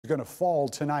going to fall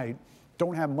tonight.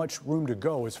 Don't have much room to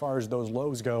go as far as those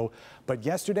lows go. But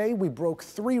yesterday we broke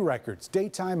 3 records.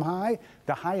 Daytime high,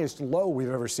 the highest low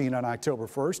we've ever seen on October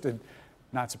 1st. And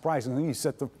not surprisingly, you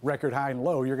set the record high and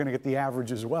low, you're going to get the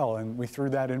average as well, and we threw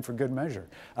that in for good measure.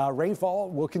 Rainfall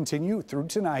will continue through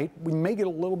tonight. We may get a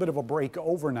little bit of a break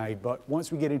overnight, but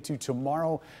once we get into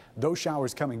tomorrow, those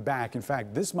showers coming back. In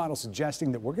fact, this model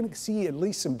suggesting that we're going to see at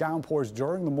least some downpours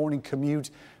during the morning commute.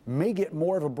 May get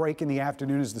more of a break in the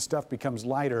afternoon as the stuff becomes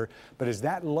lighter, but as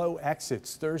that low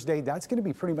exits Thursday, that's going to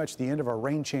be pretty much the end of our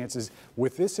rain chances,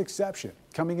 with this exception.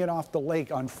 Coming in off the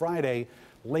lake on Friday,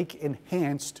 lake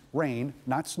enhanced rain,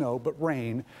 not snow, but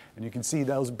rain. And you can see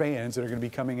those bands that are going to be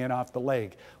coming in off the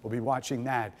lake. We'll be watching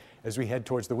that as we head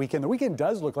towards the weekend. The weekend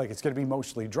does look like it's going to be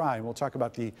mostly dry, and we'll talk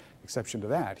about the exception to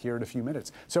that here in a few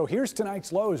minutes. So here's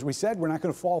tonight's lows. We said we're not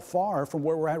going to fall far from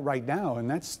where we're at right now, and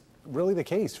that's really the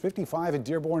case. 55 in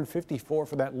Dearborn, 54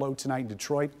 for that low tonight in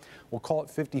Detroit. We'll call it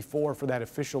 54 for that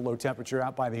official low temperature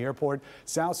out by the airport.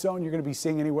 South zone, you're going to be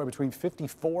seeing anywhere between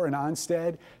 54 in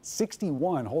Onstead,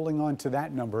 61 holding on to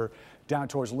that number down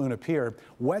towards Luna Pier.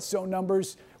 West zone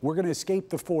numbers, we're going to escape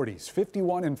the 40s.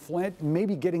 51 in Flint,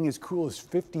 maybe getting as cool as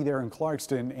 50 there in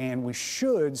Clarkston, and we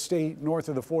should stay north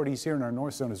of the 40s here in our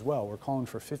north zone as well. We're calling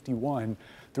for 51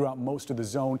 throughout most of the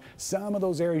zone. Some of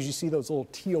those areas, you see those little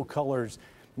teal colors,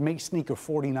 may sneak a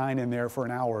 49 in there for an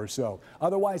hour or so.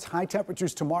 Otherwise, high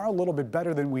temperatures tomorrow, a little bit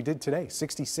better than we did today.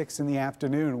 66 in the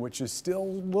afternoon, which is still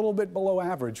a little bit below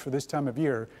average for this time of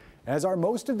year, as are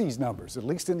most of these numbers, at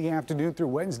least in the afternoon through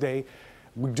Wednesday.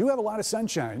 We do have a lot of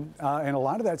sunshine, and a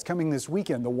lot of that's coming this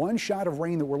weekend. The one shot of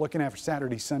rain that we're looking at for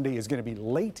Saturday, Sunday is going to be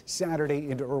late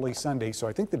Saturday into early Sunday. So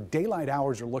I think the daylight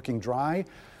hours are looking dry.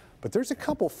 But there's a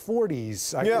couple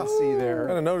 40s I can see there. I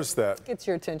kind of noticed that. Gets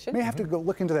your attention. May have to go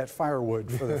look into that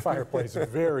firewood for the fireplace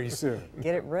very soon.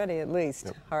 Get it ready at least.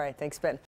 Yep. All right, thanks, Ben.